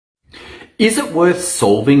Is it worth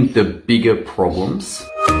solving the bigger problems?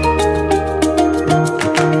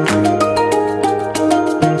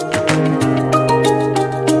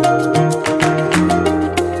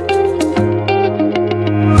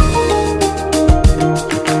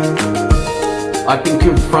 I've been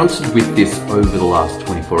confronted with this over the last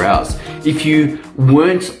 24 hours. If you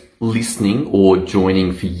weren't listening or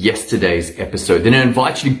joining for yesterday's episode, then I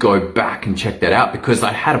invite you to go back and check that out, because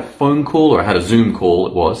I had a phone call, or I had a Zoom call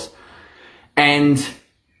it was, and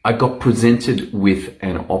I got presented with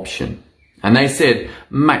an option. And they said,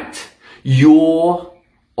 mate, your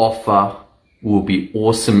offer will be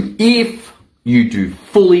awesome if you do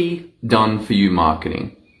fully done for you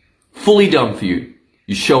marketing. Fully done for you.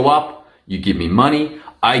 You show up, you give me money,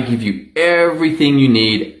 I give you everything you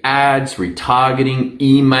need: ads, retargeting,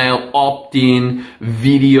 email, opt-in,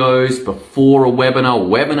 videos before a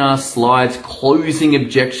webinar slides, closing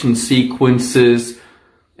objection sequences,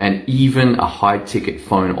 and even a high-ticket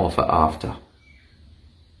phone offer after.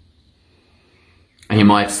 And you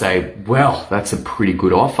might say, well, that's a pretty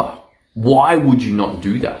good offer. Why would you not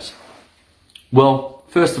do that? Well,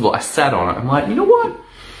 first of all, I sat on it. I'm like, you know what?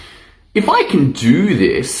 If I can do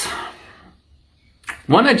this,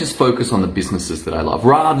 why don't I just focus on the businesses that I love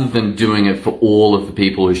rather than doing it for all of the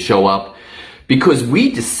people who show up? Because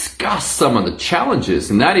we discuss some of the challenges,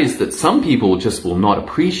 and that is that some people just will not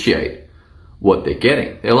appreciate what they're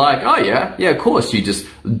getting. They're like, oh yeah, of course, you just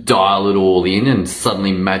dial it all in and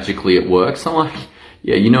suddenly magically it works. I'm like,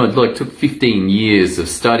 yeah, it took 15 years of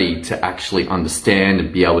study to actually understand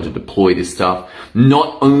and be able to deploy this stuff.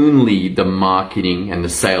 Not only the marketing and the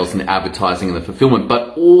sales and the advertising and the fulfillment,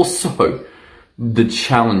 but also the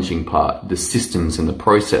challenging part, the systems and the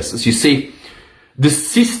processes. You see, the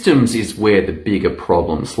systems is where the bigger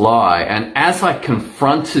problems lie. And as I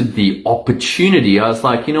confronted the opportunity, I was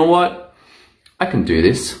like, you know what? I can do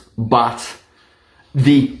this, but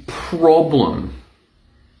the problem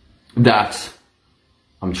that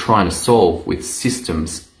I'm trying to solve with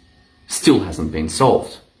systems still hasn't been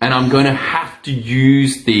solved. And I'm going to have to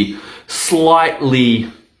use the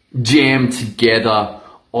slightly jammed together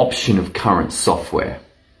option of current software.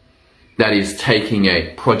 That is taking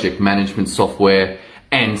a project management software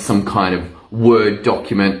and some kind of Word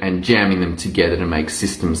document and jamming them together to make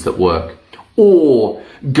systems that work. Or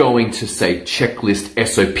going to, say, checklist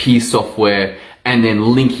SOP software and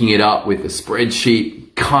then linking it up with a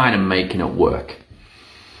spreadsheet, kind of making it work.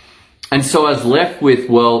 And so I was left with,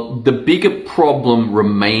 well, the bigger problem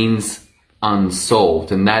remains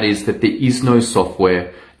unsolved, and that is that there is no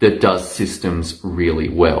software that does systems really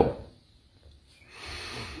well.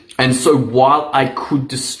 And so while I could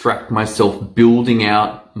distract myself building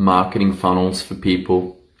out marketing funnels for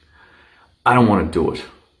people, I don't want to do it.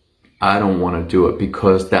 I don't want to do it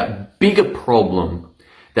because that bigger problem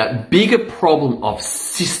of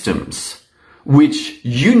systems, which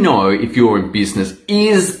if you're in business,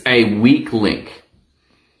 is a weak link.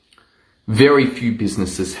 Very few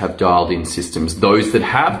businesses have dialed in systems. Those that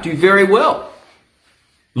have do very well.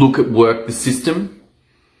 Look at Work the System.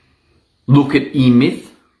 Look at eMyth.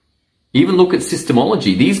 Even look at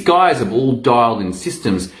Systemology. These guys have all dialed in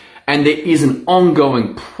systems, and there is an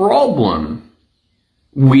ongoing problem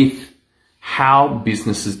with how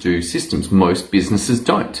businesses do systems. Most businesses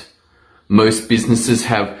don't. Most businesses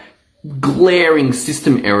have glaring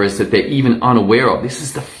system errors that they're even unaware of. This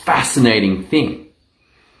is the fascinating thing.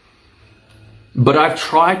 But I've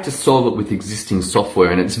tried to solve it with existing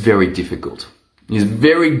software, and it's very difficult. It's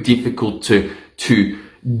very difficult to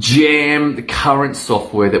jam the current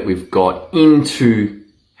software that we've got into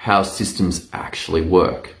how systems actually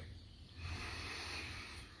work.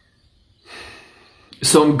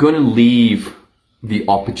 So I'm going to leave the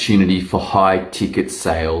opportunity for high ticket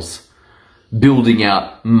sales, building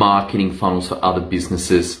out marketing funnels for other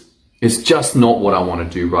businesses. It's just not what I want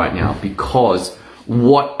to do right now, because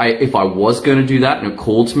if I was going to do that and it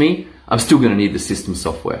called to me, I'm still going to need the system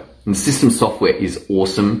software. And the system software is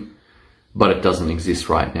awesome, but it doesn't exist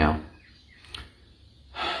right now.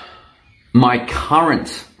 My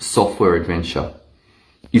current software adventure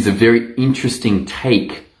is a very interesting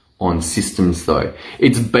take on systems though.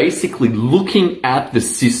 It's basically looking at the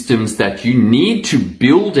systems that you need to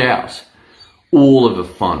build out all of a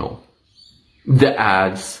funnel. The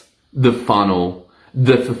ads, the funnel,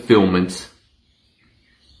 the fulfillment,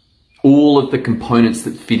 all of the components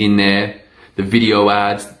that fit in there, the video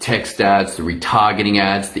ads, the text ads, the retargeting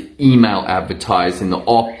ads, the email advertising, the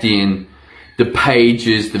opt-in, the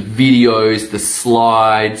pages, the videos, the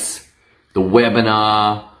slides, the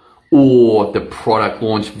webinar, or the product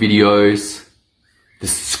launch videos, the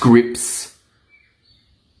scripts,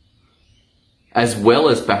 as well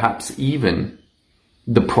as perhaps even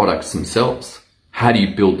the products themselves. How do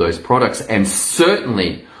you build those products? And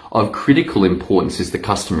certainly of critical importance is the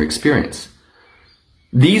customer experience.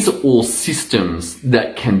 These are all systems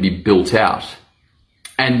that can be built out.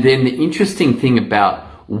 And then the interesting thing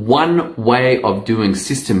about one way of doing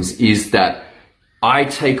systems is that I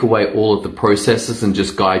take away all of the processes and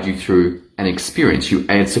just guide you through an experience. You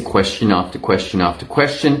answer question after question after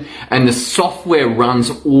question, and the software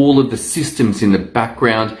runs all of the systems in the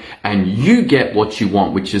background, and you get what you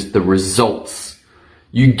want, which is the results.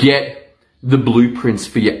 You get the blueprints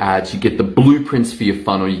for your ads, you get the blueprints for your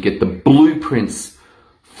funnel, you get the blueprints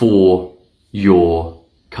for your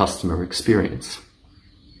customer experience.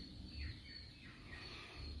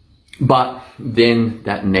 But then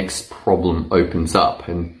that next problem opens up,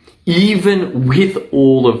 and even with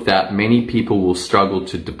all of that, many people will struggle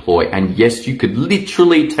to deploy. And yes, you could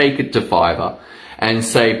literally take it to Fiverr and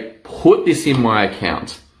say, put this in my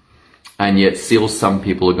account, and yet still some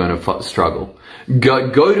people are going to struggle.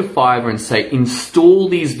 Go to Fiverr and say, install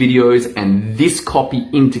these videos and this copy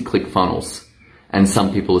into ClickFunnels, and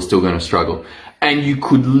some people are still going to struggle. And you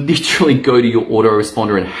could literally go to your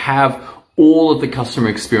autoresponder and have all of the customer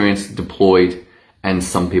experience deployed, and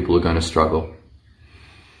some people are going to struggle.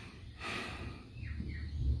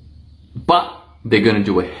 But they're going to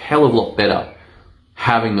do a hell of a lot better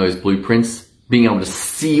having those blueprints, being able to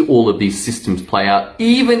see all of these systems play out,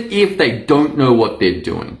 even if they don't know what they're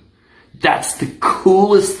doing. That's the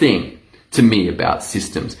coolest thing to me about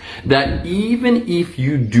systems, that even if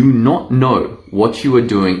you do not know what you are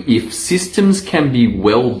doing, if systems can be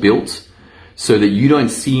well built so that you don't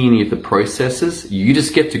see any of the processes, you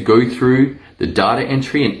just get to go through the data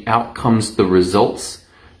entry and out comes the results.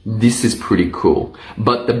 This is pretty cool.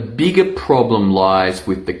 But the bigger problem lies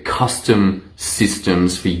with the custom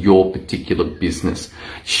systems for your particular business.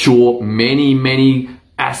 Sure, many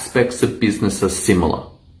aspects of business are similar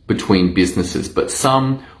between businesses, but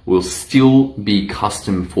some will still be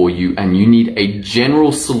custom for you, and you need a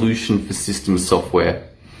general solution for system software.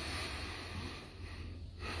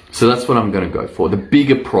 So that's what I'm going to go for. The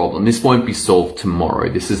bigger problem. This won't be solved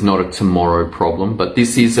tomorrow. This is not a tomorrow problem, but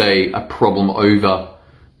this is a problem over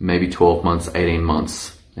maybe 12 months, 18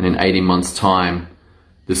 months. And in 18 months time,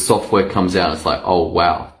 the software comes out. It's like, oh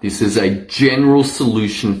wow, this is a general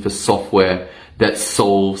solution for software that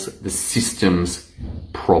solves the systems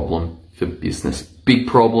problem for business. Big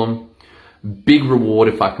problem, big reward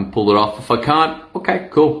if I can pull it off. If I can't, okay,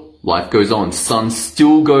 cool. Life goes on. Sun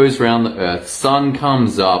still goes around the earth. Sun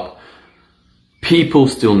comes up. People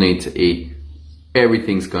still need to eat.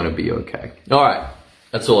 Everything's going to be okay. All right.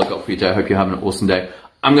 That's all I got for you today. I hope you're having an awesome day.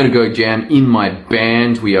 I'm going to go jam in my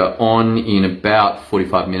band. We are on in about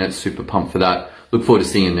 45 minutes. Super pumped for that. Look forward to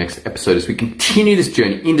seeing you in the next episode as we continue this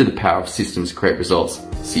journey into the power of systems to create results.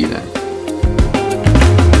 See you then.